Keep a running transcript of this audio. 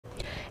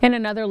And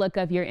another look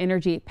of your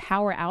energy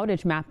power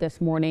outage map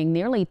this morning,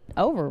 nearly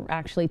over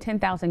actually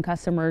 10,000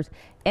 customers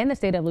in the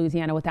state of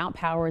Louisiana without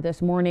power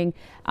this morning.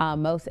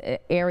 Most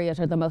areas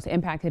are the most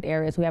impacted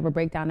areas. We have a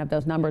breakdown of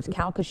those numbers.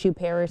 Calcasieu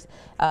Parish,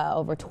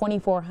 over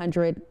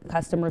 2,400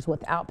 customers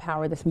without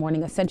power this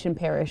morning. Ascension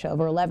Parish,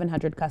 over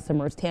 1,100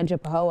 customers.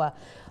 Tangipahoa,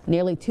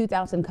 nearly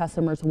 2,000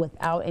 customers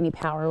without any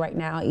power right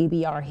now.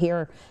 EBR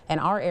here in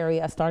our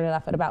area started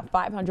off at about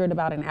 500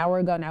 about an hour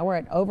ago. Now we're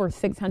at over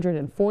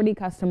 640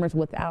 customers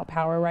without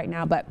power right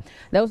now, but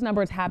those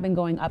numbers have been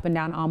going up and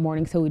down all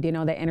morning, so we do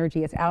know that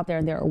energy is out there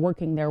and they're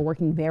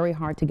working very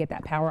hard to get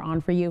that power on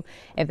for you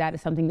if that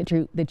is something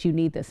that you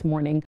need this morning.